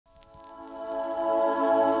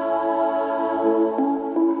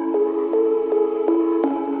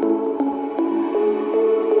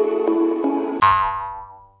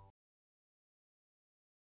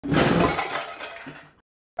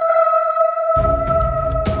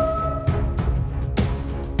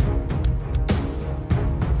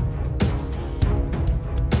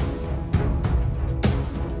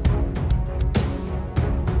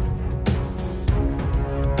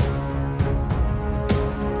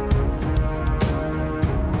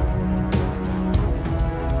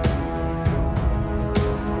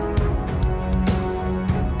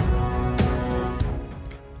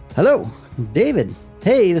Hello, David.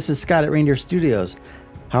 Hey, this is Scott at Reindeer Studios.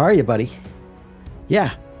 How are you, buddy?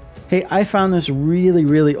 Yeah. Hey, I found this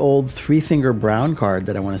really old Three Finger Brown card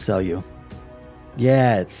that I want to sell you.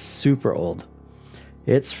 Yeah, it's super old.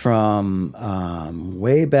 It's from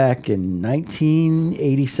way back in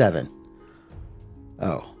 1987.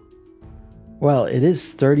 Oh. Well, it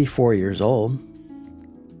is 34 years old.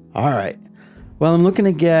 All right. Well, I'm looking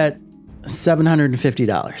to get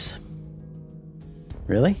 $750.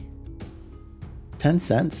 Really? 10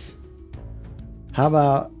 cents? How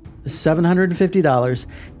about $750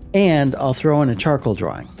 and I'll throw in a charcoal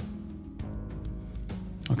drawing?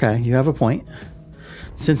 Okay, you have a point.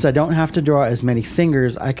 Since I don't have to draw as many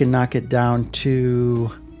fingers, I can knock it down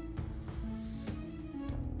to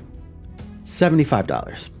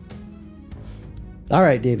 $75. All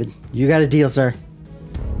right, David, you got a deal, sir.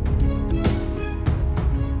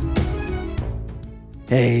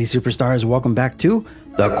 Hey, superstars, welcome back to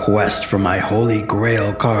The Quest for My Holy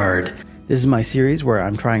Grail Card. This is my series where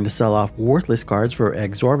I'm trying to sell off worthless cards for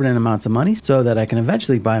exorbitant amounts of money so that I can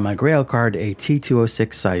eventually buy my Grail card, a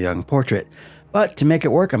T206 Cy Young portrait. But to make it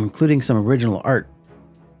work, I'm including some original art.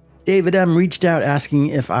 David M. reached out asking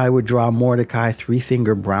if I would draw Mordecai Three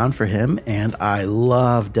Finger Brown for him, and I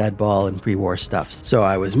love deadball and pre-war stuff, so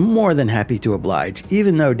I was more than happy to oblige,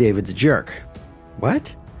 even though David's a jerk.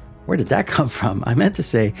 What? Where did that come from? I meant to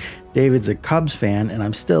say David's a Cubs fan, and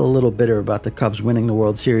I'm still a little bitter about the Cubs winning the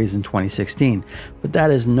World Series in 2016. But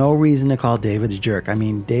that is no reason to call David a jerk. I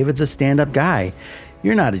mean, David's a stand-up guy.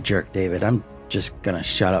 You're not a jerk, David. I'm just gonna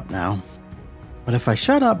shut up now. But if I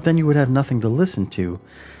shut up, then you would have nothing to listen to.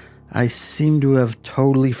 I seem to have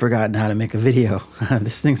totally forgotten how to make a video.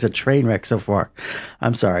 This thing's a train wreck so far.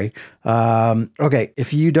 I'm sorry. Okay,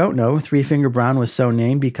 if you don't know, Three Finger Brown was so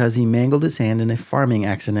named because he mangled his hand in a farming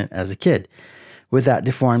accident as a kid. With that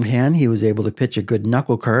deformed hand, he was able to pitch a good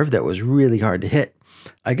knuckle curve that was really hard to hit.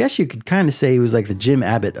 I guess you could kind of say he was like the Jim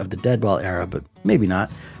Abbott of the deadball era, but maybe not.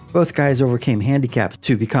 Both guys overcame handicaps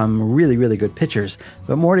to become really good pitchers,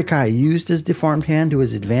 but Mordecai used his deformed hand to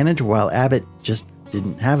his advantage while Abbott just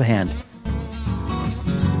didn't have a hand.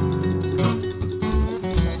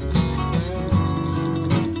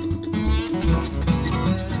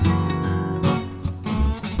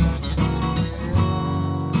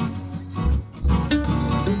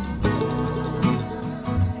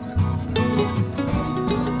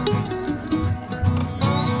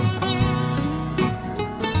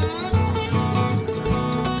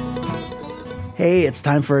 Hey, it's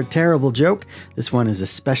time for a terrible joke. This one is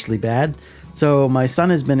especially bad. So my son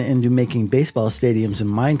has been into making baseball stadiums in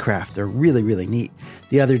Minecraft. They're really neat.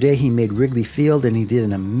 The other day he made Wrigley Field and he did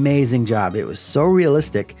an amazing job. It was so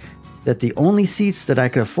realistic that the only seats that I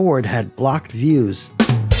could afford had blocked views.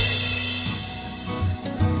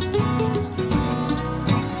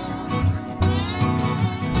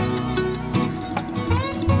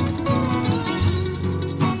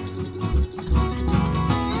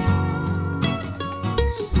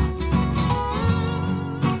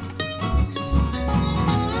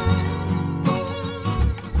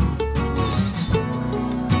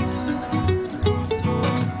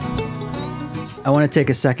 I want to take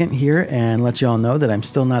a second here and let you all know that I'm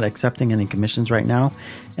still not accepting any commissions right now,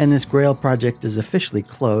 and this Grail project is officially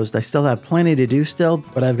closed. I still have plenty to do still,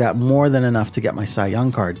 but I've got more than enough to get my Cy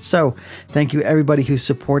Young card. So thank you everybody who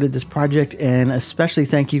supported this project, and especially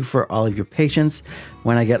thank you for all of your patience.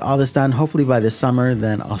 When I get all this done, hopefully by this summer,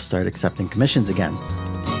 then I'll start accepting commissions again.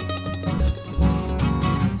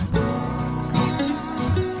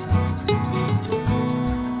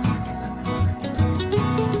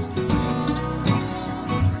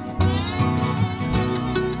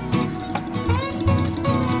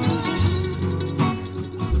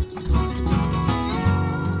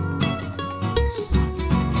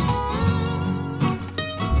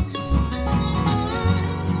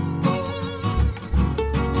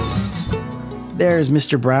 There's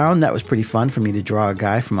Mr. Brown. That was pretty fun for me to draw a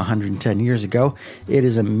guy from 110 years ago. It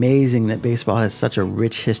is amazing that baseball has such a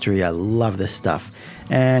rich history. I love this stuff.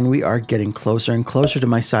 And we are getting closer and closer to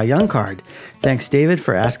my Cy Young card. Thanks, David,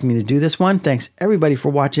 for asking me to do this one. Thanks, everybody, for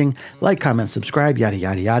watching. Like, comment, subscribe, yada,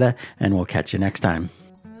 yada, yada. And we'll catch you next time.